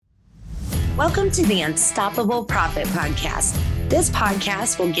Welcome to the Unstoppable Profit Podcast. This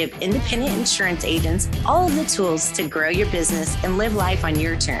podcast will give independent insurance agents all of the tools to grow your business and live life on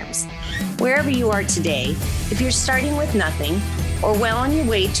your terms. Wherever you are today, if you're starting with nothing or well on your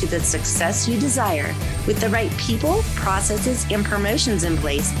way to the success you desire, with the right people, processes, and promotions in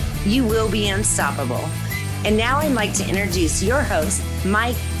place, you will be unstoppable. And now I'd like to introduce your host,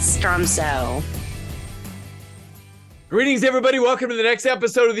 Mike Stromsoe. Greetings, everybody. Welcome to the next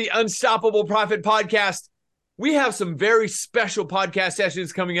episode of the Unstoppable Profit Podcast. We have some very special podcast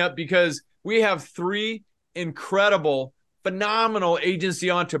sessions coming up because we have three incredible, phenomenal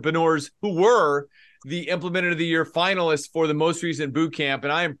agency entrepreneurs who were the Implementer of the Year finalists for the most recent boot camp,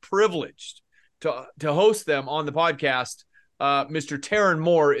 and I am privileged to host them on the podcast. Mr. Terren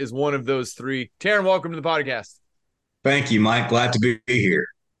Moore is one of those three. Terren, welcome to the podcast. Thank you, Mike. Glad to be here.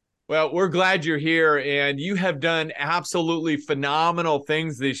 Well, we're glad you're here, and you have done absolutely phenomenal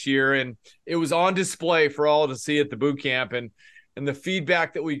things this year, and it was on display for all to see at the boot camp, and the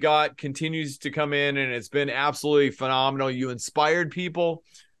feedback that we got continues to come in, and it's been absolutely phenomenal. You inspired people,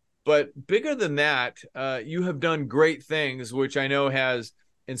 but bigger than that, you have done great things, which I know has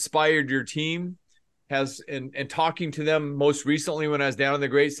inspired your team, and talking to them most recently when I was down in the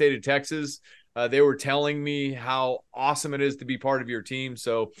great state of Texas, they were telling me how awesome it is to be part of your team.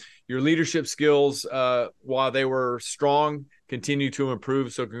 So your leadership skills, while they were strong, continue to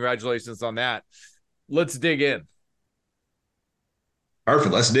improve. So congratulations on that. Let's dig in.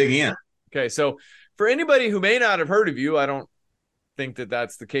 Perfect. Let's dig in. Okay. So for anybody who may not have heard of you, I don't think that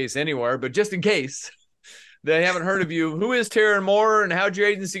that's the case anywhere, but just in case they haven't heard of you, who is Terren Moore and how'd your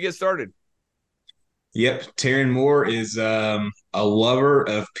agency get started? Yep. Terren Moore is a lover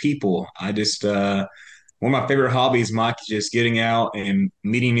of people. One of my favorite hobbies, Mike, is just getting out and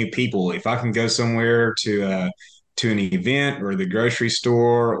meeting new people. If I can go somewhere to an event or the grocery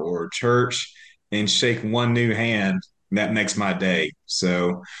store or church and shake one new hand, that makes my day.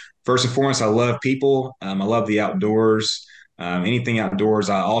 So first and foremost, I love people. I love the outdoors. Anything outdoors.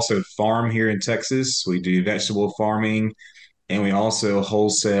 I also farm here in Texas. We do vegetable farming. And we also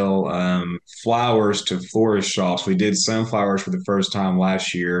wholesale flowers to florist shops. We did sunflowers for the first time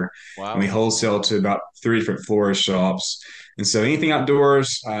last year. Wow. And we wholesale to about 3 different florist shops. And so anything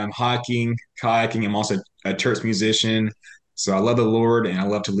outdoors, hiking, kayaking. I'm also a church musician. So I love the Lord and I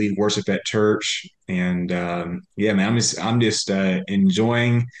love to lead worship at church. And yeah, man, I'm just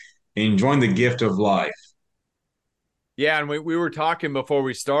enjoying the gift of life. Yeah, and we were talking before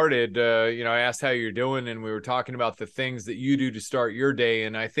we started, I asked how you're doing, and we were talking about the things that you do to start your day,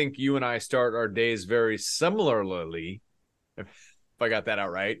 and I think you and I start our days very similarly, if I got that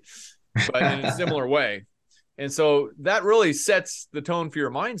out right, but in a similar way. And so that really sets the tone for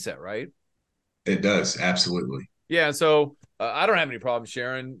your mindset, right? It does, absolutely. Yeah, so I don't have any problems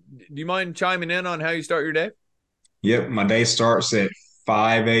sharing. Do you mind chiming in on how you start your day? Yep, my day starts at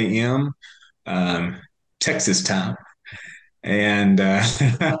 5 a.m. Texas time. And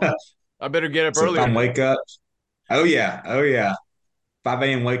I better get up so earlier. I wake up. Oh yeah. 5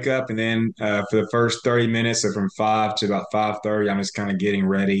 a.m. wake up, and then for the first 30 minutes, so from 5 to about 5:30, I'm just kind of getting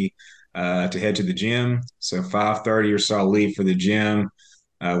ready to head to the gym. So 5:30 or so, I'll leave for the gym.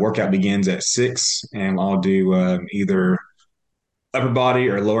 Workout begins at 6, and I'll do either upper body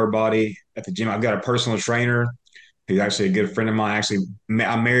or lower body at the gym. I've got a personal trainer who's actually a good friend of mine. Actually,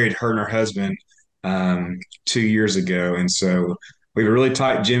 I married her and her husband 2 years ago. And so we have a really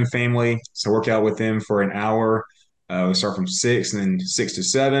tight gym family. So I work out with them for an hour. We start from 6 and then 6 to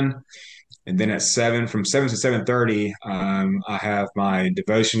 7. And then at 7, from 7 to 7:30, I have my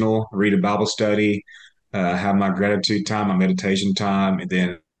devotional, read a Bible study, have my gratitude time, my meditation time. And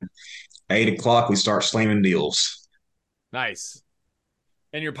then 8 o'clock, we start slamming deals. Nice.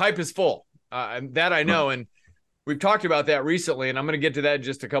 And your pipe is full. That I know. And we've talked about that recently, and I'm going to get to that in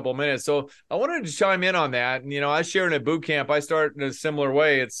just a couple of minutes. So I wanted to chime in on that. And, I share in a boot camp. I start in a similar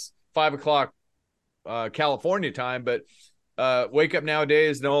way. It's 5 o'clock California time, but wake up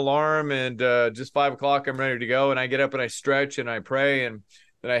nowadays, no alarm, and just 5 o'clock, I'm ready to go. And I get up and I stretch and I pray, and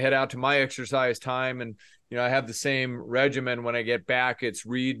then I head out to my exercise time. And, I have the same regimen when I get back. It's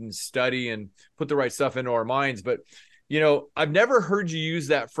read and study and put the right stuff into our minds. But, I've never heard you use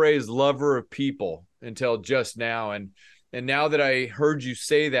that phrase, lover of people, until just now. And now that I heard you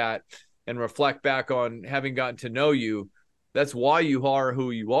say that and reflect back on having gotten to know you, that's why you are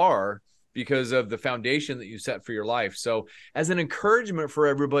who you are, because of the foundation that you set for your life. So as an encouragement for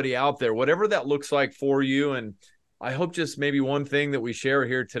everybody out there, whatever that looks like for you, and I hope just maybe one thing that we share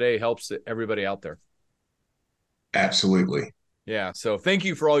here today helps everybody out there. Absolutely. Yeah. So thank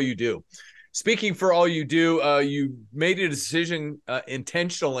you for all you do. speaking for all you do, you made a decision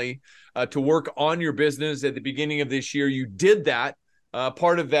intentionally to work on your business at the beginning of this year. You did that.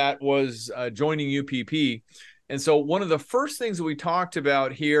 Part of that was joining UPP. And so one of the first things that we talked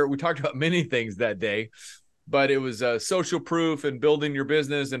about here, we talked about many things that day, but it was social proof and building your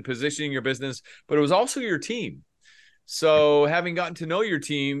business and positioning your business, but it was also your team. So having gotten to know your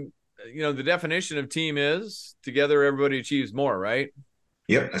team, the definition of team is together, everybody achieves more, right?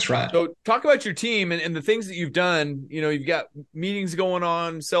 Yep, that's right. So talk about your team and the things that you've done. You've got meetings going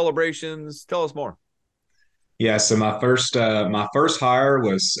on, celebrations. Tell us more. Yeah, so my first hire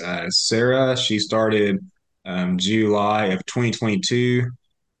was Sarah. She started July of 2022.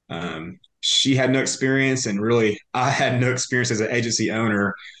 She had no experience, and really, I had no experience as an agency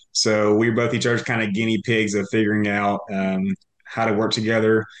owner. So we were both each other's kind of guinea pigs of figuring out how to work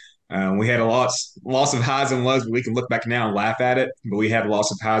together. We had lots of highs and lows, but we can look back now and laugh at it. But we had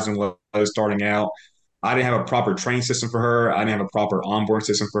lots of highs and lows starting out. I didn't have a proper training system for her. I didn't have a proper onboard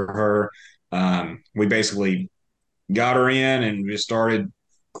system for her. We basically got her in and just started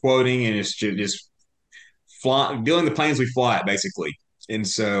quoting, and it's just building the planes we fly, basically. And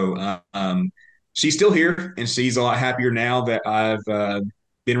so she's still here, and she's a lot happier now that I've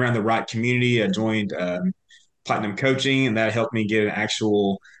been around the right community. I joined Platinum Coaching, and that helped me get an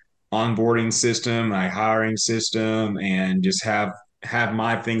actual onboarding system, a hiring system, and just have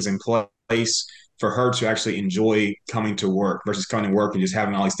my things in place for her to actually enjoy coming to work versus coming to work and just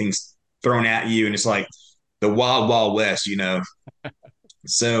having all these things thrown at you, and it's like the wild, wild west.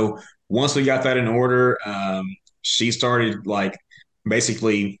 So once we got that in order, she started like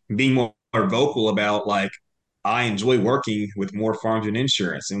basically being more vocal about like I enjoy working with more farms and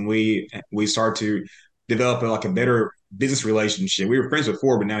insurance, and we start to develop like a better business relationship. We were friends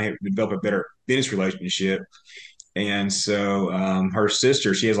before, but now we have developed a better business relationship. And so her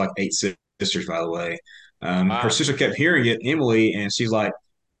sister, she has like eight sisters, by the way. Her Wow. sister kept hearing it, Emily, and she's like,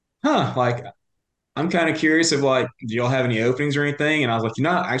 "Huh, like I'm kind of curious of like, do y'all have any openings or anything?" And I was like, I'm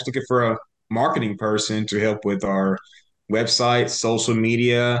actually looking for a marketing person to help with our website, social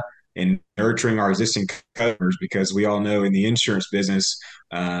media, and nurturing our existing customers because we all know in the insurance business,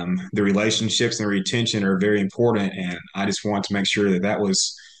 the relationships and the retention are very important. And I just want to make sure that that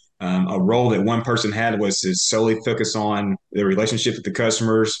was a role that one person had was to solely focus on the relationship with the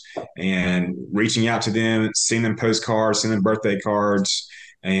customers and reaching out to them, sending them postcards, sending them birthday cards,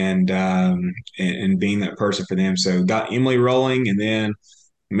 and being that person for them. So got Emily rolling, and then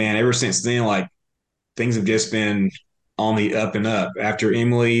man, ever since then, like things have just been on the up and up. After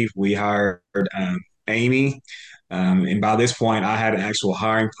Emily, we hired Amy. And by this point, I had an actual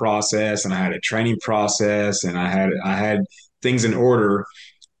hiring process, and I had a training process, and I had things in order.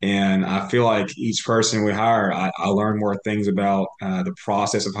 And I feel like each person we hire, I learn more things about the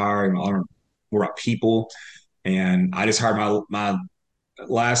process of hiring. I learn more about people, and I just hired my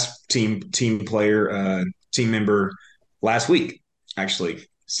last team member last week, actually.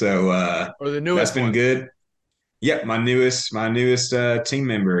 So Or the that's newest been one. good. Yep, my newest team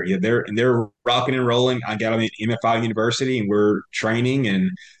member. Yeah, they're rocking and rolling. I got them at MFI University, and we're training,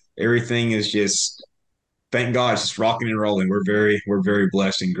 and everything is just thank God, it's just rocking and rolling. We're very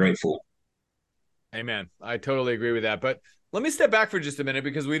blessed and grateful. Amen. I totally agree with that. But let me step back for just a minute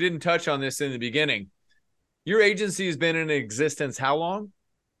because we didn't touch on this in the beginning. Your agency has been in existence how long?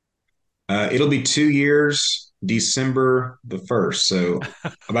 It'll be 2 years, December the 1st, so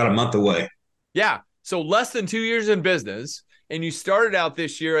about a month away. Yeah. So less than 2 years in business. And you started out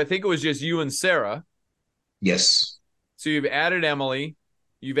this year, I think it was just you and Sarah. Yes, So you've added Emily.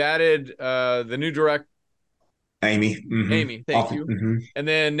 You've added the new direct Amy. Amy. Thank you. And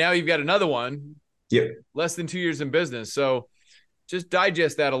then now you've got another one, Yep, less than 2 years in business. So just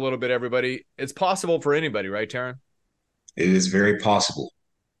digest that a little bit, everybody. It's possible for anybody, right, Terren? it is very possible.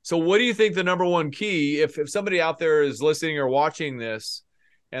 So what do you think the number one key, if somebody out there is listening or watching this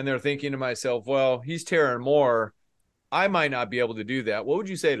and they're thinking to myself, well, he's Terren Moore, I might not be able to do that. What would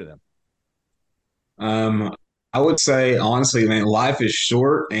you say to them? I would say honestly, man, life is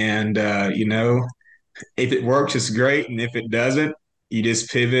short, and if it works, it's great, and if it doesn't, you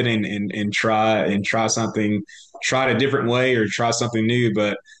just pivot and try something, try it a different way or try something new.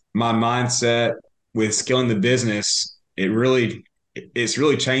 But my mindset with scaling the business, it's really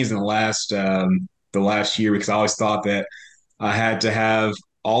changed in the last year because I always thought that I had to have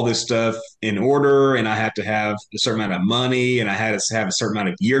all this stuff in order, and I had to have a certain amount of money, and I had to have a certain amount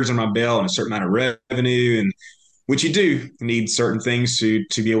of years on my belt and a certain amount of revenue, and which you do need certain things to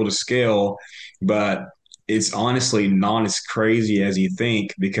be able to scale. But it's honestly not as crazy as you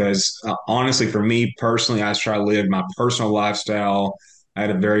think because honestly, for me personally, I try to live my personal lifestyle I had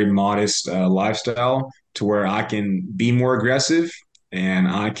a very modest lifestyle to where I can be more aggressive and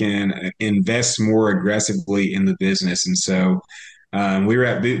I can invest more aggressively in the business. And so we were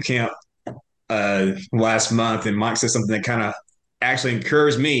at boot camp last month, and Mike said something that kind of actually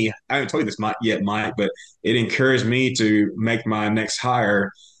encouraged me. I haven't told you this yet, Mike, but it encouraged me to make my next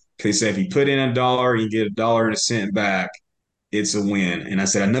hire. Because he said, if you put in a dollar, you get a dollar and a cent back. It's a win. And I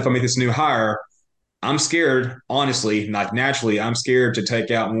said, enough. I make this new hire. I'm scared, honestly, like naturally, I'm scared to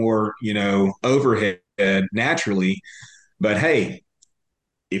take out more, overhead naturally. But hey,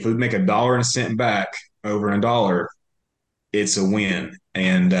 if we make a dollar and a cent back over a dollar, it's a win.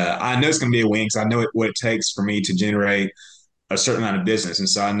 And I know it's going to be a win because I know what it takes for me to generate a certain amount of business. And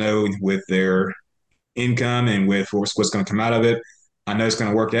so I know with their income and with what's going to come out of it, I know it's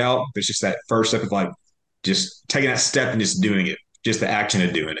going to work out. But it's just that first step of like just taking that step and just doing it, just the action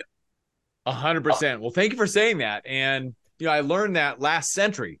of doing it. 100%. Well, thank you for saying that. And, I learned that last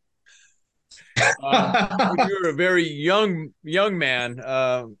century. You're a very young man. We're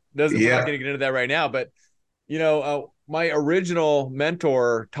not going to get into that right now, but my original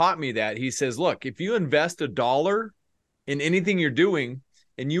mentor taught me that. He says, look, if you invest a dollar in anything you're doing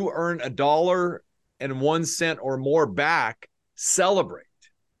and you earn $1.01 or more back, celebrate.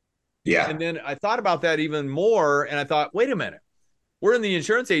 Yeah. And then I thought about that even more, and I thought, wait a minute, we're in the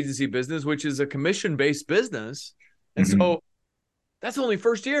insurance agency business, which is a commission-based business. And so that's only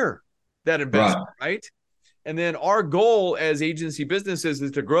first year, that investment, right? And then our goal as agency businesses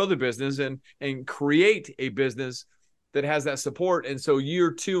is to grow the business and create a business that has that support. And so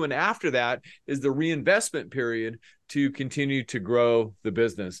year 2 and after that is the reinvestment period to continue to grow the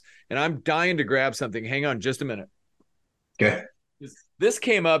business. And I'm dying to grab something. Hang on just a minute. Okay. This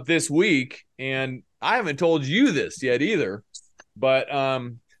came up this week, and I haven't told you this yet either, but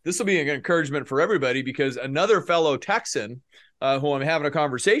this will be an encouragement for everybody, because another fellow Texan who I'm having a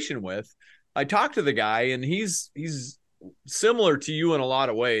conversation with, I talked to the guy, and he's similar to you in a lot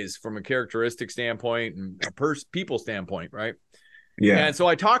of ways from a characteristic standpoint and a people standpoint, right? Yeah. And so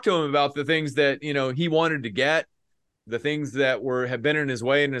I talked to him about the things that, he wanted to get, the things that have been in his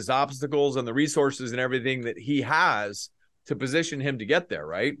way and his obstacles, and the resources and everything that he has to position him to get there,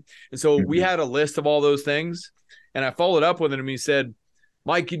 right? And so we had a list of all those things, and I followed up with him. He said,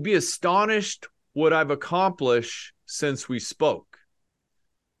 Mike, you'd be astonished what I've accomplished since we spoke.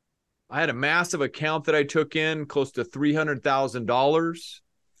 I had a massive account that I took in, close to $300,000.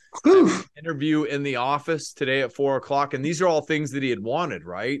 Interview in the office today at 4:00. And these are all things that he had wanted,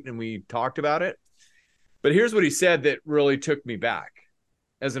 right? And we talked about it. But here's what he said that really took me back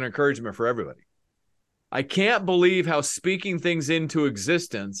as an encouragement for everybody. I can't believe how speaking things into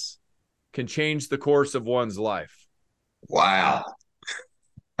existence can change the course of one's life. Wow.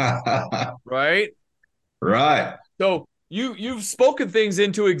 Right? Right. So you've spoken things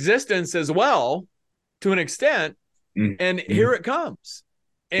into existence as well, to an extent, and here it comes.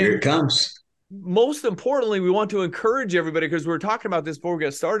 And here it comes. Most importantly, we want to encourage everybody, because we were talking about this before we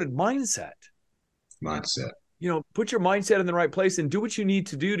got started, mindset. Put your mindset in the right place and do what you need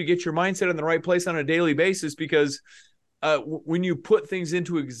to do to get your mindset in the right place on a daily basis, because when you put things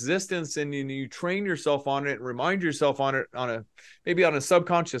into existence and you train yourself on it, remind yourself on it maybe on a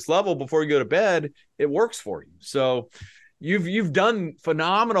subconscious level before you go to bed, it works for you. So you've done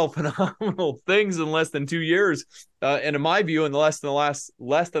phenomenal things in less than 2 years, and in my view, in less than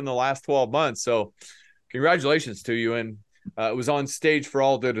the last 12 months. So congratulations to you. And it was on stage for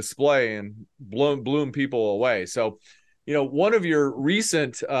all to display and blown people away. So, one of your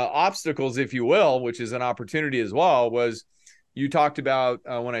recent obstacles, if you will, which is an opportunity as well, was you talked about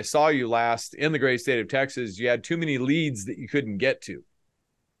when I saw you last in the great state of Texas, you had too many leads that you couldn't get to.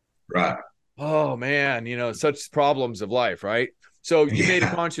 Right. Oh, man, such problems of life, right? So you made a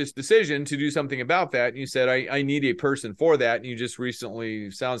conscious decision to do something about that. And you said, I need a person for that. And you just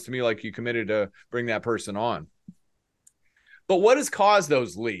recently, sounds to me like you committed to bring that person on. But what has caused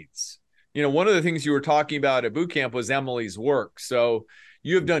those leads? One of the things you were talking about at boot camp was Emily's work. So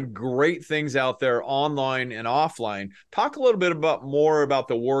you have done great things out there online and offline. Talk a little bit more about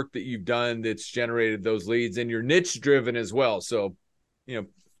the work that you've done that's generated those leads, and you're niche driven as well. So,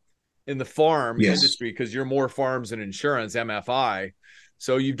 in the farm industry, because you're more farms and insurance, MFI.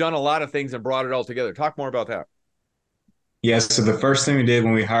 So you've done a lot of things and brought it all together. Talk more about that. Yes. So the first thing we did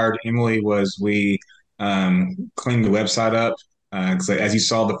when we hired Emily was we cleaned the website up. Because as you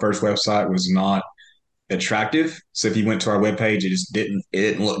saw, the first website was not attractive. So if you went to our webpage, it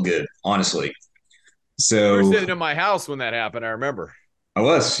didn't look good, honestly. So you were sitting in my house when that happened. I remember. I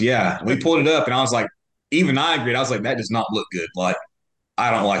was, yeah. We pulled it up, and I was like, even I agreed. I was like, that does not look good. Like,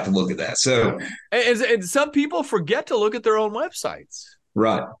 I don't like the look of that. So, and some people forget to look at their own websites.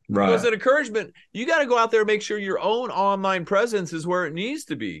 Right, So as right. an encouragement, you got to go out there and make sure your own online presence is where it needs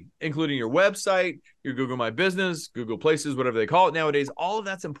to be, including your website, your Google My Business, Google Places, whatever they call it nowadays. All of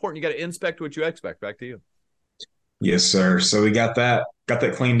that's important. You got to inspect what you expect. Back to you. Yes, sir. So we got that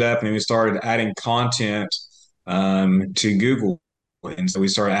cleaned up, and then we started adding content to Google, and so we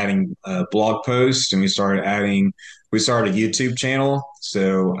started adding blog posts, and we started a YouTube channel.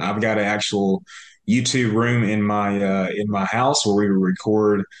 So I've got an actual YouTube room in my house where we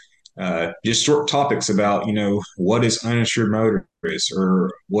record just short topics about what is uninsured motorist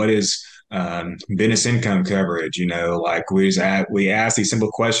or what is business income coverage. Like we ask these simple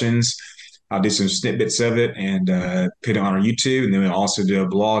questions. I'll do some snippets of it and put it on our YouTube, and then we'll also do a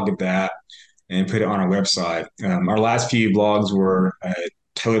blog of that and put it on our website. Our last few blogs were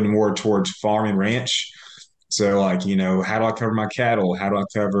tailored more towards farm and ranch. So, like, how do I cover my cattle? How do I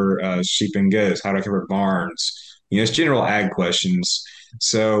cover sheep and goats? How do I cover barns? It's general ag questions.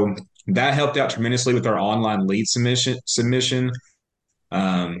 So that helped out tremendously with our online lead submission.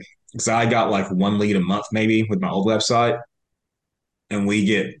 Because I got like one lead a month maybe with my old website, and we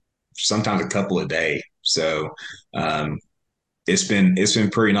get sometimes a couple a day. So um, it's been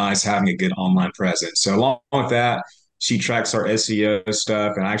pretty nice having a good online presence. So along with that, she tracks our SEO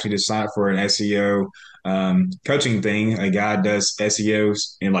stuff, and I actually just signed up for an SEO coaching thing. A guy does SEO,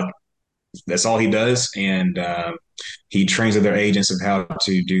 and like that's all he does, and he trains other agents of how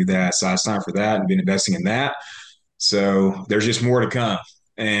to do that. So I signed up for that and been investing in that. So there's just more to come.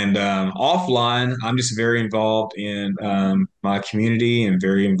 And offline, I'm just very involved in my community and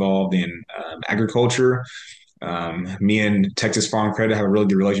very involved in agriculture. Me and Texas Farm Credit have a really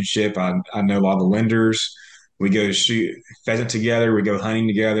good relationship. I know a lot of the lenders. We go shoot pheasant together. We go hunting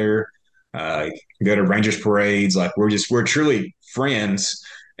together. Uh, go to Rangers parades. Like we're truly friends,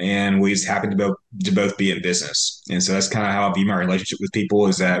 and we just happen to both be in business. And so that's kind of how I view my relationship with people.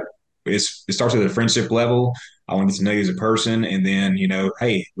 Is that it starts at a friendship level. I want to get to know you as a person, and then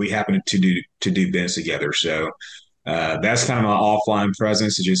hey, we happen to do business together. So that's kind of my offline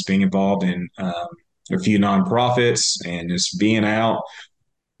presence, is just being involved in a few nonprofits and just being out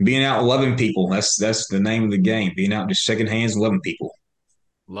loving people. That's the name of the game. Being out just shaking hands and loving people.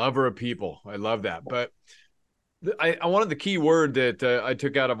 Lover of people. I love that. But I wanted the key word that I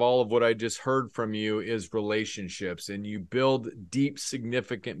took out of all of what I just heard from you is relationships, and you build deep,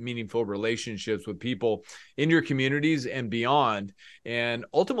 significant, meaningful relationships with people in your communities and beyond. And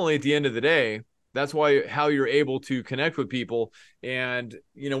ultimately, at the end of the day, that's how you're able to connect with people. And,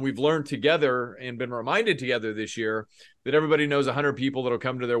 we've learned together and been reminded together this year that everybody knows 100 people that'll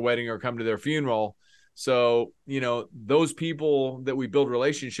come to their wedding or come to their funeral. So, those people that we build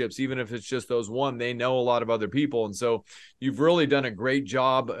relationships, even if it's just those one, they know a lot of other people. And so you've really done a great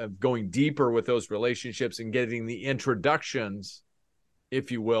job of going deeper with those relationships and getting the introductions, if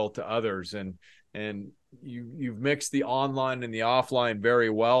you will, to others. And you've mixed the online and the offline very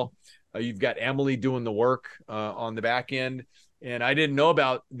well. You've got Emily doing the work on the back end. And I didn't know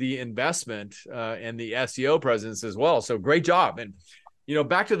about the investment and the SEO presence as well. So great job. And,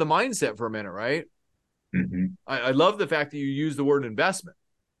 back to the mindset for a minute, right? Mm-hmm. I love the fact that you use the word investment.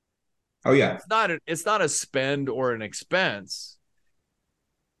 Oh yeah, It's not a spend or an expense.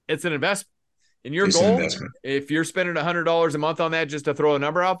 It's an investment. And your it's an goal, investment. if you're spending $100 a month on that, just to throw a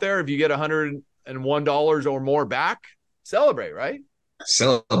number out there, if you get $101 or more back, celebrate, right?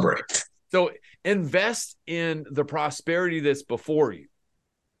 Celebrate. So invest in the prosperity that's before you.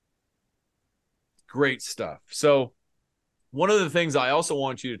 Great stuff. So one of the things I also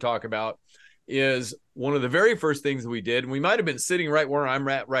want you to talk about is one of the very first things we did. And we might have been sitting right where I'm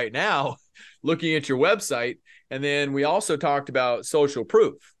at right now, looking at your website. And then we also talked about social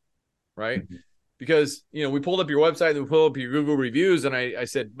proof, right? Mm-hmm. Because, we pulled up your website and we pulled up your Google reviews. And I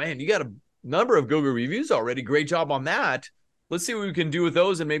said, man, you got a number of Google reviews already. Great job on that. Let's see what we can do with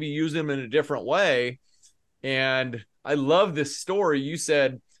those and maybe use them in a different way. And I love this story. You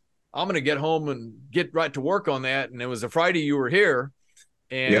said, I'm going to get home and get right to work on that. And it was a Friday you were here.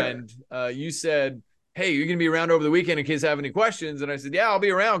 And you said, hey, you're going to be around over the weekend in case I have any questions. And I said, yeah, I'll be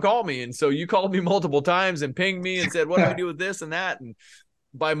around. Call me. And so you called me multiple times and pinged me and said, what do I do with this and that? And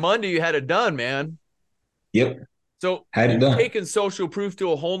by Monday, you had it done, man. Yep. So had it done. Taking social proof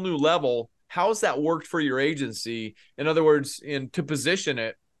to a whole new level. How's that worked for your agency? In other words, to position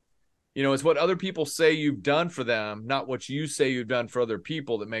it, it's what other people say you've done for them, not what you say you've done for other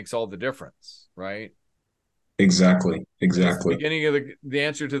people, that makes all the difference, right? Exactly. It's the beginning of the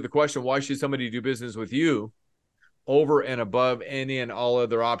answer to the question, why should somebody do business with you, over and above any and all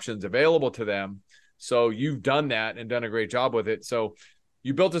other options available to them? So you've done that and done a great job with it. So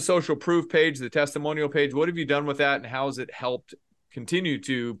you built a social proof page, the testimonial page. What have you done with that, and how has it helped continue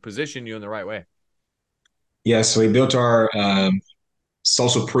to position you in the right way? Yeah, so we built our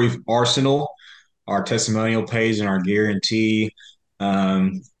social proof arsenal, our testimonial page, and our guarantee.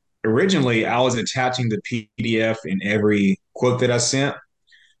 Um, Originally, I was attaching the PDF in every quote that I sent,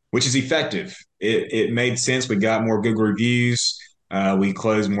 which is effective. It made sense. We got more Google reviews. We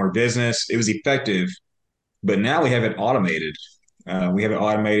closed more business. It was effective, but now we have it automated. We have it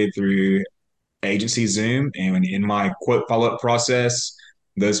automated through agency Zoom, and in my quote follow up process,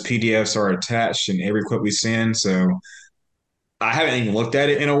 those PDFs are attached in every quote we send. So I haven't even looked at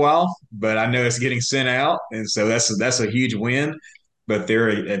it in a while, but I know it's getting sent out, and so that's a huge win. But they're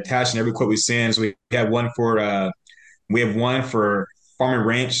attached in every quote we send. So we have one for farm and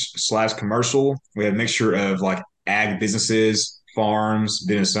ranch slash commercial. We have a mixture of like ag businesses, farms,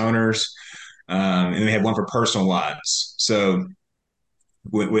 business owners, and we have one for personal lines. So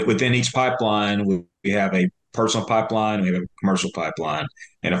within each pipeline, we have a personal pipeline, we have a commercial pipeline,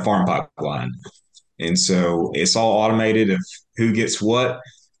 and a farm pipeline. And so it's all automated of who gets what,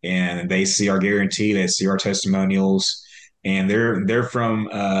 and they see our guarantee, they see our testimonials, and they're from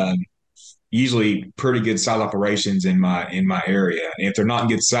usually pretty good size operations in my area. And if they're not in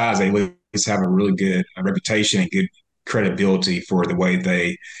good size, they at least have a really good reputation and good credibility for the way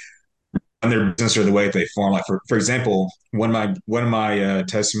they run their business or the way they farm. Like for example, one of my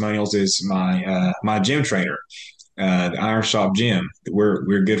testimonials is my gym trainer, the Iron Shop Gym.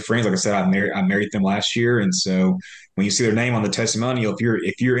 We're good friends. Like I said, I married them last year, and so when you see their name on the testimonial,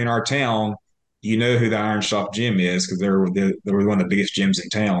 if you're in our town, you know who the Iron Shop Gym is because they're one of the biggest gyms in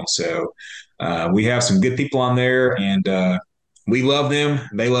town. So we have some good people on there, and we love them.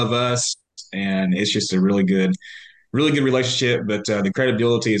 They love us, and it's just a really good relationship. But the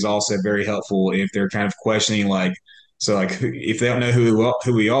credibility is also very helpful if they're kind of questioning, like, so like if they don't know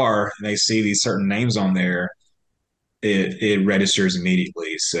who we are and they see these certain names on there, it registers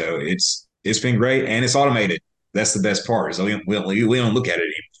immediately. So it's been great, and it's automated. That's the best part. Is we don't look at it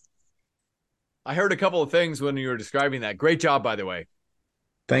anymore. I heard a couple of things when you were describing that. Great job, by the way.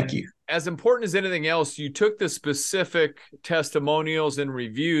 Thank you. As important as anything else, you took the specific testimonials and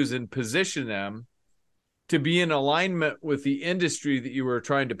reviews and positioned them to be in alignment with the industry that you were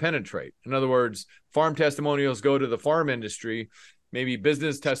trying to penetrate. In other words, farm testimonials go to the farm industry, maybe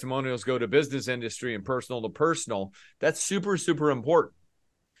business testimonials go to business industry, and personal to personal. That's super, super important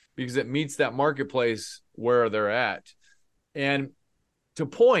because it meets that marketplace where they're at. And to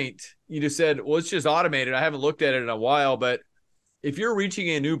point, you just said, well, it's just automated. I haven't looked at it in a while, but if you're reaching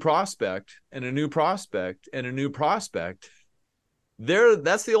a new prospect and a new prospect and a new prospect,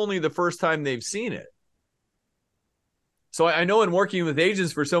 that's the first time they've seen it. So I know in working with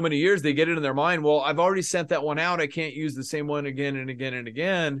agents for so many years, they get it in their mind, well, I've already sent that one out. I can't use the same one again and again and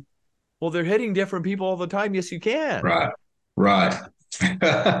again. Well, they're hitting different people all the time. Yes, you can. Right.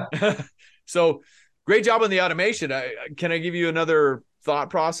 So great job on the automation. Can I give you another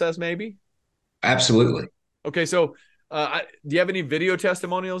thought process maybe? Absolutely. Okay. So do you have any video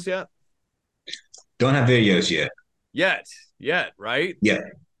testimonials yet? Don't have videos Yet, right? Yeah.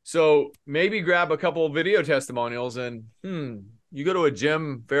 So maybe grab a couple of video testimonials and you go to a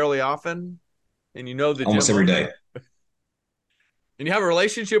gym fairly often and you know the almost gym every owner, day. and you have a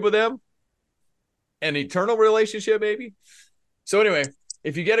relationship with them, an eternal relationship maybe. So anyway,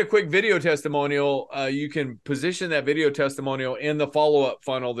 if you get a quick video testimonial, you can position that video testimonial in the follow-up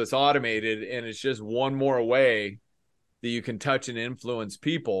funnel that's automated, and it's just one more way that you can touch and influence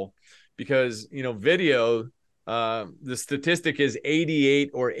people because, video, the statistic is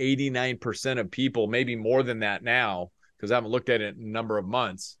 88 or 89% of people, maybe more than that now, because I haven't looked at it in a number of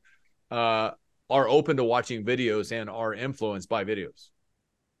months, are open to watching videos and are influenced by videos.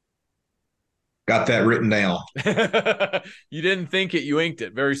 Got that written down. You didn't think it, you inked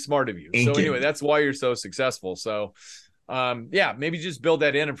it. Very smart of you. So anyway, that's why you're so successful. So maybe just build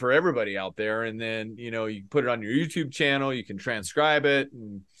that in and for everybody out there. And then, you put it on your YouTube channel, you can transcribe it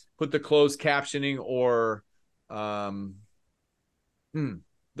and put the closed captioning or the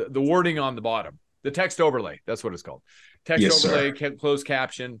wording on the bottom, the text overlay. That's what it's called. Text overlay, closed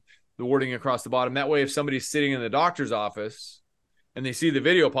caption, the wording across the bottom. That way, if somebody's sitting in the doctor's office and they see the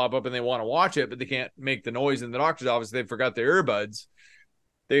video pop up and they want to watch it, but they can't make the noise in the doctor's office, they forgot their earbuds,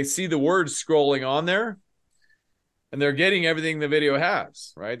 they see the words scrolling on there and they're getting everything the video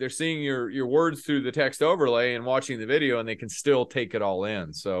has, right? They're seeing your words through the text overlay and watching the video, and they can still take it all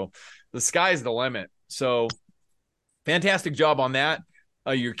in. So the sky's the limit. So fantastic job on that.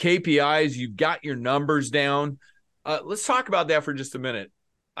 Your KPIs, you've got your numbers down. Let's talk about that for just a minute.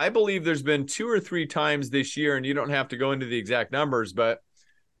 I believe there's been 2 or 3 times this year, and you don't have to go into the exact numbers, but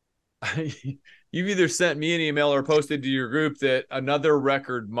you've either sent me an email or posted to your group that another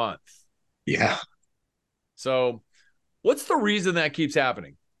record month. Yeah. So what's the reason that keeps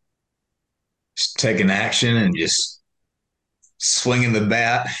happening? Just taking action and just swinging the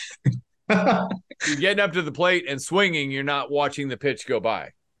bat. You're getting up to the plate and swinging. You're not watching the pitch go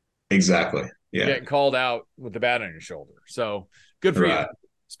by. Exactly. You're Yeah. getting called out with the bat on your shoulder. So good for you.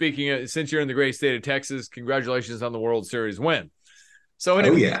 Speaking of, since you're in the great state of Texas, congratulations on the World Series win. So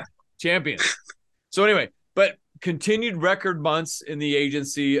anyway, Oh, yeah. champions. So anyway, but continued record months in the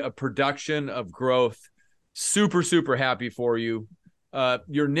agency, of production, of growth. Super, super happy for you.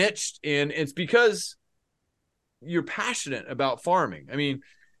 You're niched in. It's because you're passionate about farming. I mean,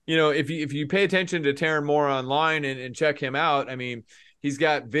 you know, if you pay attention to Terren more online and check him out, I mean, he's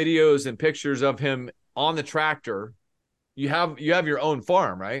got videos and pictures of him on the tractor. You have your own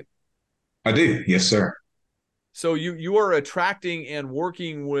farm, right? I do. Yes, sir. So you are attracting and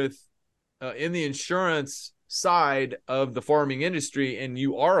working with in the insurance side of the farming industry, and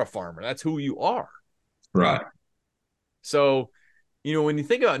you are a farmer. That's who you are. Right. So, you know, when you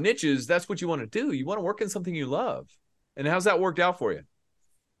think about niches, that's what you want to do. You want to work in something you love. And how's that worked out for you?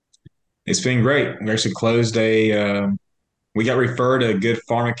 It's been great. We actually closed we got referred a good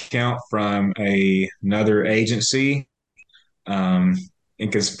farm account from another agency. And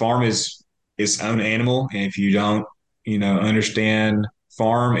because farm is its own animal. And if you don't, understand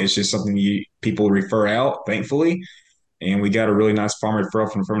farm, it's just something people refer out, thankfully. And we got a really nice farm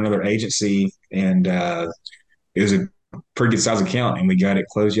referral from another agency. And it was a pretty good size account, and we got it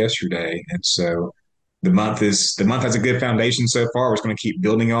closed yesterday. And so the month has a good foundation so far. We're just going to keep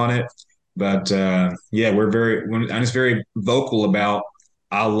building on it. But yeah, I'm just very vocal about.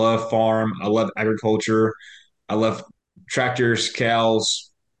 I love farm. I love agriculture. I love tractors,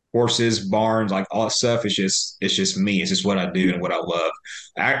 cows, horses, barns, like all that stuff. It's just me. It's just what I do and what I love.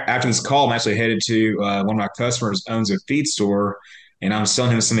 After this call, I'm actually headed to one of my customers owns a feed store, and I'm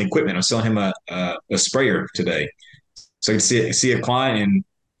selling him some equipment. I'm selling him a sprayer today. So I can see a client and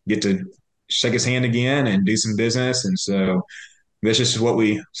get to shake his hand again and do some business. And so that's just what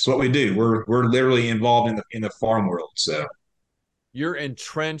we do. We're literally involved in the farm world. So You're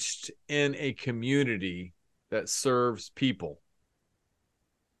entrenched in a community that serves people.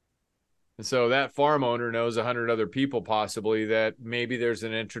 And so that farm owner knows 100 other people possibly that maybe there's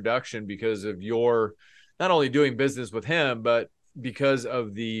an introduction because of your not only doing business with him, but because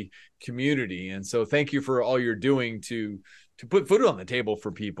of the community. And so thank you for all you're doing to put food on the table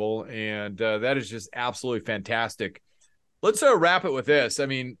for people. And that is just absolutely fantastic. Let's wrap it with this. I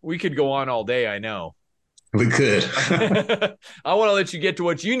mean, we could go on all day, I know. we could. I want to let you get to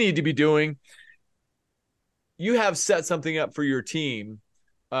what you need to be doing. You have set something up for your team,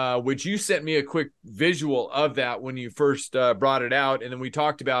 which you sent me a quick visual of that when you first brought it out. And then we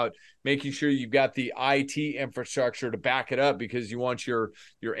talked about making sure you've got the IT infrastructure to back it up because you want your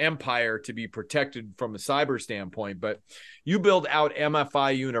empire to be protected from a cyber standpoint. But you build out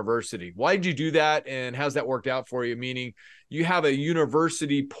MFI University. Why did you do that? And how's that worked out for you? Meaning you have a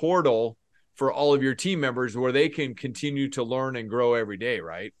university portal for all of your team members where they can continue to learn and grow every day,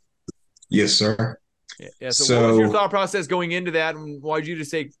 right? Yes, sir. Yeah. So what was your thought process going into that, and why did you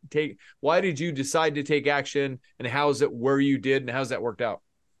just why did you decide to take action, and how's it where you did, and how's that worked out?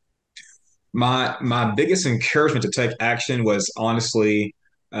 My biggest encouragement to take action was honestly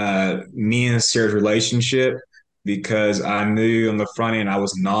me and Sarah's relationship, because I knew on the front end I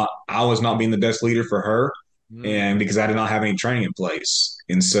was not being the best leader for her, and because I did not have any training in place.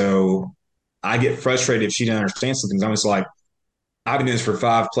 And so I get frustrated if she didn't understand something. I'm just like, I've been doing this for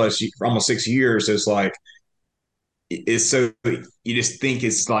 5+ for almost 6 years. So it's like it's so you just think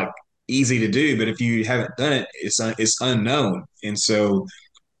it's like easy to do, but if you haven't done it, it's unknown. And so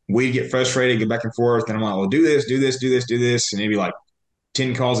we get frustrated, get back and forth, and I'm like, well, do this, do this, do this, do this, and maybe like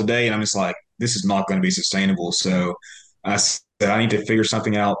 10 calls a day, and I'm just like, this is not going to be sustainable. So I said I need to figure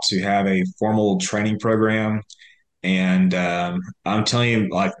something out to have a formal training program. And I'm telling you,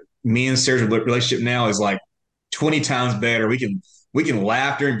 like, me and Sarah's relationship now is like 20 times better. We can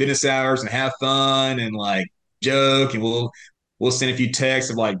laugh during business hours and have fun and like joke, and we'll send a few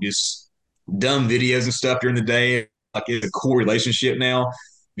texts of like just dumb videos and stuff during the day. Like, it's a cool relationship now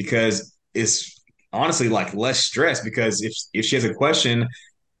because it's honestly like less stress, because if she has a question,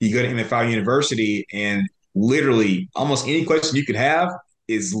 you go to MFI University and literally almost any question you could have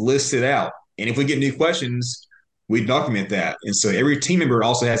is listed out. And if we get new questions, we document that. And so every team member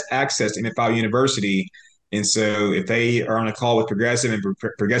also has access to MFI University. And so if they are on a call with Progressive and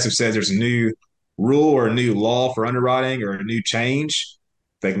Progressive says there's a new rule or a new law for underwriting or a new change,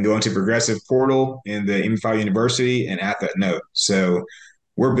 they can go into Progressive portal in the MFI University and add that note. So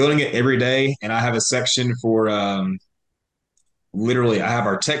we're building it every day, and I have a section for literally, I have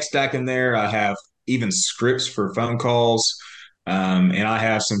our tech stack in there. I have even scripts for phone calls. And I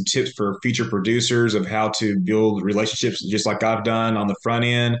have some tips for feature producers of how to build relationships, just like I've done on the front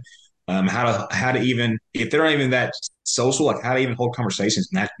end. How to even, if they're not even that social, like how to even hold conversations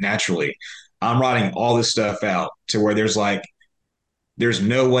naturally. I'm writing all this stuff out to where there's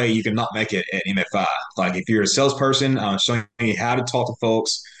no way you can not make it at MFI. Like if you're a salesperson, I'm showing you how to talk to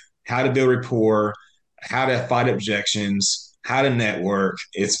folks, how to build rapport, how to fight objections, how to network.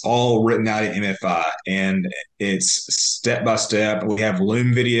 It's all written out at MFI, and it's step by step. We have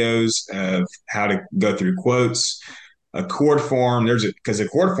Loom videos of how to go through quotes. A cord form, because the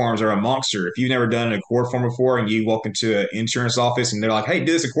cord forms are a monster. If you've never done a cord form before and you walk into an insurance office and they're like, "Hey,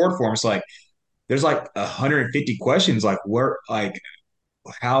 do this a cord form," it's like there's like 150 questions. Like where, like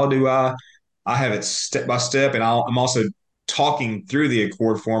how do I have it step by step, and I'm also talking through the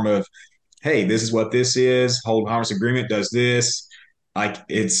accord form of, hey, this is what this is. Hold harmless agreement does this. Like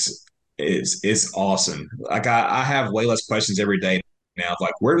it's awesome. Like I have way less questions every day now.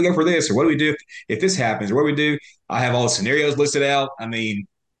 Like where do we go for this, or what do we do if this happens, or what do we do? I have all the scenarios listed out. I mean,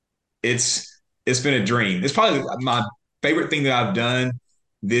 it's been a dream. It's probably my favorite thing that I've done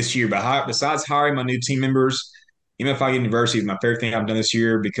this year. But besides hiring my new team members, MFI University is my favorite thing I've done this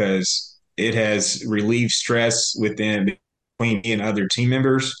year because it has relieved stress between me and other team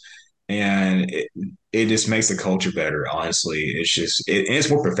members, and it just makes the culture better. Honestly, and it's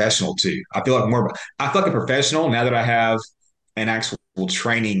more professional too. I feel like a professional now that I have an actual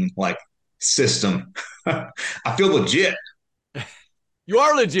training like system. I feel legit. You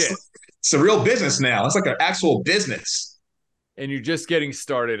are legit. It's a real business now. It's like an actual business. And you're just getting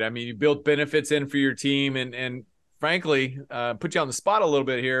started. I mean, you built benefits in for your team, and frankly, put you on the spot a little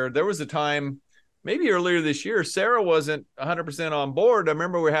bit here. There was a time, maybe earlier this year, Sarah wasn't 100% on board. I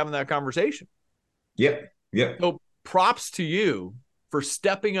remember we were having that conversation. Yep. So props to you for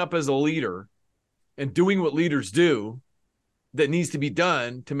stepping up as a leader and doing what leaders do that needs to be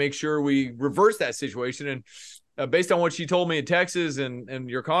done to make sure we reverse that situation. And based on what she told me in Texas and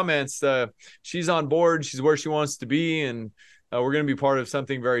your comments, she's on board. She's where she wants to be. And we're going to be part of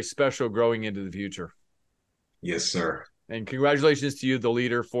something very special growing into the future. Yes, sir. And congratulations to you, the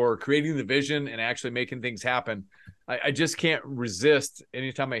leader, for creating the vision and actually making things happen. I just can't resist.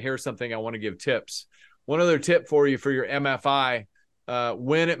 Anytime I hear something, I want to give tips. One other tip for you for your MFI,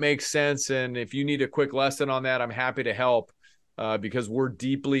 when it makes sense. And if you need a quick lesson on that, I'm happy to help. Because we're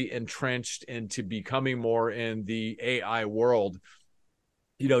deeply entrenched into becoming more in the AI world.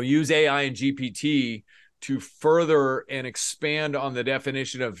 Use AI and GPT to further and expand on the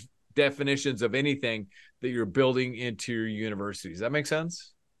definitions of anything that you're building into your university. Does that make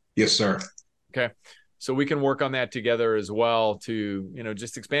sense? Yes, sir. Okay. So we can work on that together as well to,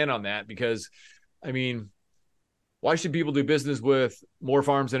 just expand on that, because I mean, why should people do business with More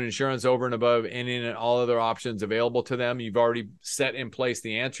Farms and Insurance over and above any and all other options available to them? You've already set in place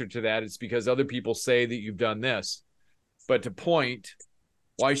the answer to that. It's because other people say that you've done this. But to point,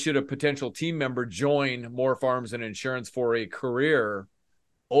 why should a potential team member join More Farms and Insurance for a career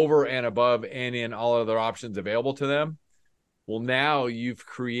over and above any and all other options available to them? Well, now you've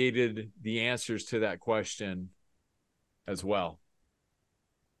created the answers to that question as well.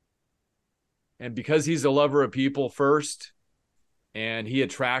 And because he's a lover of people first, and he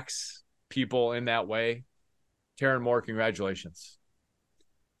attracts people in that way, Terren Moore, congratulations.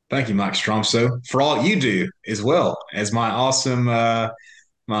 Thank you, Mike Stromso, for all you do as well as my awesome,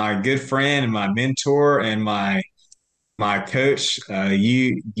 my good friend and my mentor and my coach.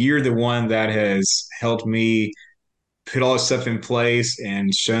 You're the one that has helped me put all this stuff in place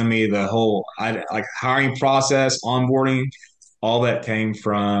and shown me the whole like hiring process, onboarding. All that came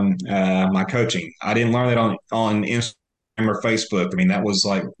from my coaching. I didn't learn that on Instagram or Facebook. I mean, that was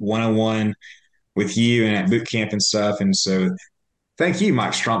like one-on-one with you and at boot camp and stuff. And so thank you,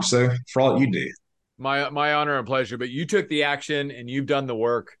 Mike Stromso, for all that you do. My honor and pleasure. But you took the action and you've done the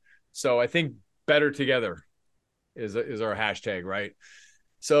work. So I think better together is our hashtag, right?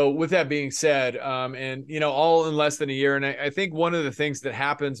 So with that being said, and all in less than a year, and I think one of the things that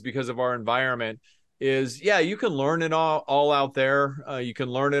happens because of our environment is, you can learn it all out there. You can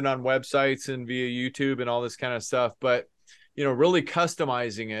learn it on websites and via YouTube and all this kind of stuff. But, really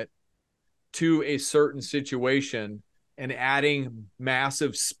customizing it to a certain situation and adding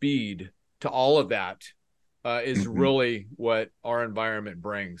massive speed to all of that is really what our environment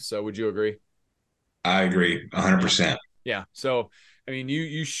brings. So would you agree? I agree 100%. Yeah. So, I mean,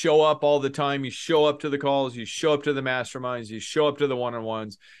 you show up all the time. You show up to the calls. You show up to the masterminds. You show up to the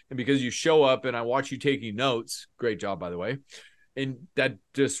one-on-ones. And because you show up and I watch you taking notes, great job, by the way, and that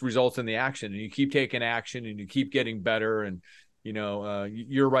just results in the action, and you keep taking action and you keep getting better. And,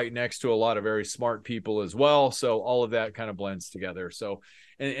 you're right next to a lot of very smart people as well. So all of that kind of blends together. So,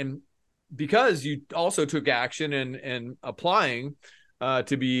 and because you also took action and applying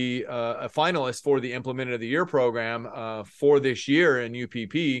to be a finalist for the Implement of the Year program for this year in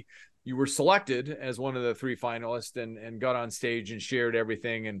UPP, you were selected as one of the 3 finalists and got on stage and shared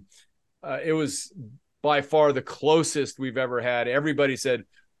everything. And it was by far the closest we've ever had. Everybody said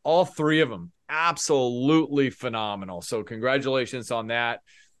all 3 of them absolutely phenomenal. So congratulations on that.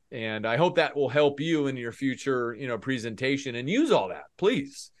 And I hope that will help you in your future, presentation, and use all that.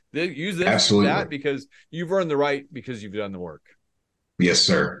 Please use this, Absolutely. that, because you've earned the right, because you've done the work. Yes,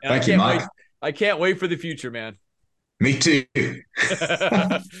 sir. And Thank you, Mike. I can't wait for the future, man. Me too.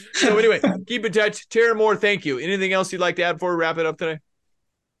 So anyway, keep in touch. Terren Moore, thank you. Anything else you'd like to add before we wrap it up today?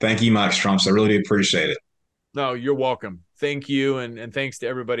 Thank you, Mike Strumps. I really do appreciate it. No, you're welcome. Thank you. And thanks to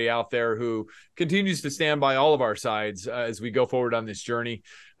everybody out there who continues to stand by all of our sides as we go forward on this journey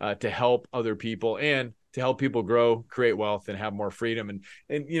to help other people and to help people grow, create wealth, and have more freedom. And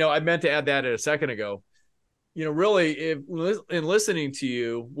I meant to add that a second ago. Really, in listening to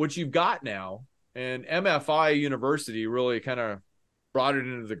you, what you've got now, and MFI University really kind of brought it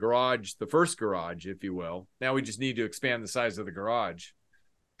into the garage, the first garage, if you will. Now we just need to expand the size of the garage.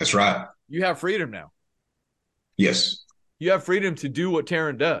 That's right. You have freedom now. Yes. You have freedom to do what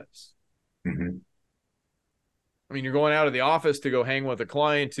Terren does. Mm-hmm. I mean, you're going out of the office to go hang with a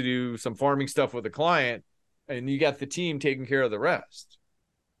client, to do some farming stuff with a client, and you got the team taking care of the rest.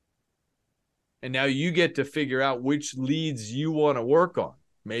 And now you get to figure out which leads you want to work on.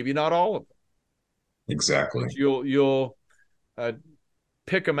 Maybe not all of them. Exactly. But you'll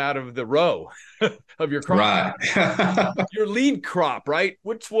pick them out of the row of your crop. Right. Your lead crop, right?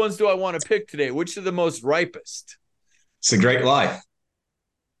 Which ones do I want to pick today? Which are the most ripest? It's a great life.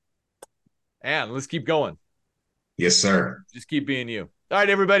 And let's keep going. Yes, sir. Just keep being you. All right,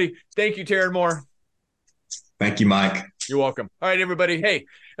 everybody. Thank you, Terren Moore. Thank you, Mike. You're welcome. All right, everybody. Hey,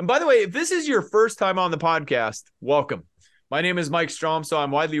 and by the way, if this is your first time on the podcast, welcome. My name is Mike Strom, so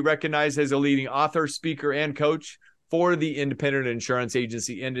I'm widely recognized as a leading author, speaker, and coach for the independent insurance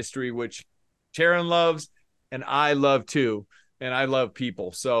agency industry, which Terren loves and I love too. And I love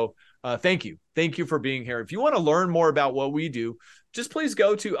people. So thank you. Thank you for being here. If you want to learn more about what we do, just please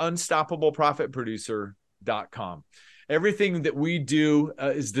go to unstoppableprofitproducer.com. Everything that we do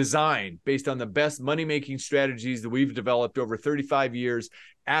is designed based on the best money-making strategies that we've developed over 35 years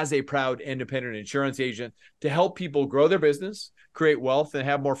as a proud independent insurance agent to help people grow their business, create wealth, and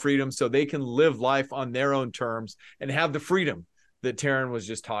have more freedom so they can live life on their own terms and have the freedom that Terren was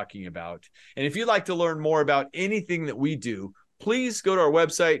just talking about. And if you'd like to learn more about anything that we do, please go to our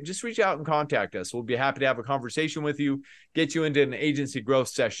website, just reach out and contact us. We'll be happy to have a conversation with you, get you into an agency growth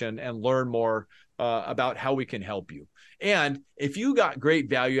session, and learn more about how we can help you. And if you got great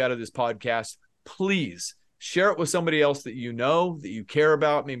value out of this podcast, please share it with somebody else that you know, that you care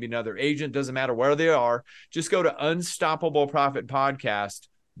about, maybe another agent, doesn't matter where they are. Just go to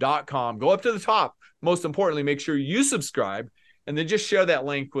unstoppableprofitpodcast.com. Go up to the top. Most importantly, make sure you subscribe, and then just share that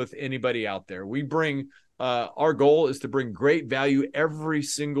link with anybody out there. We bring our goal is to bring great value every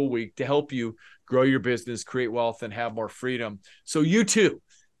single week to help you grow your business, create wealth, and have more freedom, so you too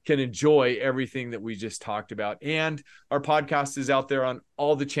can enjoy everything that we just talked about. And our podcast is out there on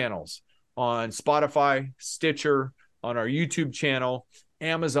all the channels, on Spotify, Stitcher, on our YouTube channel,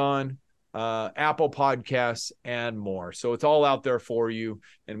 Amazon, Apple Podcasts, and more. So it's all out there for you,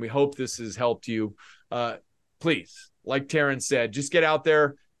 and we hope this has helped you. Please, like Terren said, just get out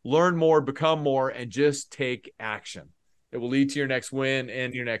there, learn more, become more, and just take action. It will lead to your next win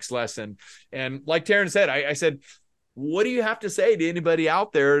and your next lesson. And like Terren said, I said, what do you have to say to anybody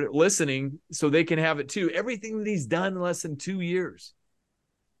out there listening so they can have it too? Everything that he's done in less than 2 years.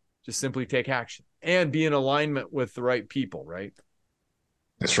 Just simply take action and be in alignment with the right people, right?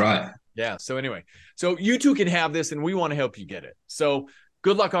 That's right. Yeah. So anyway, so you too can have this, and we want to help you get it. So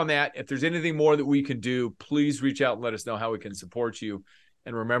good luck on that. If there's anything more that we can do, please reach out and let us know how we can support you.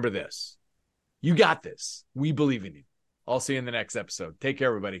 And remember this, you got this. We believe in you. I'll see you in the next episode. Take care,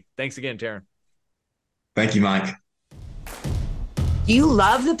 everybody. Thanks again, Terren. Thank you, Mike. Do you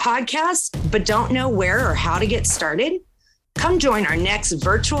love the podcast, but don't know where or how to get started? Come join our next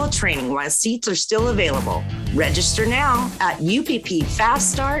virtual training while seats are still available. Register now at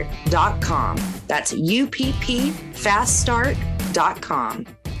uppfaststart.com. That's uppfaststart.com.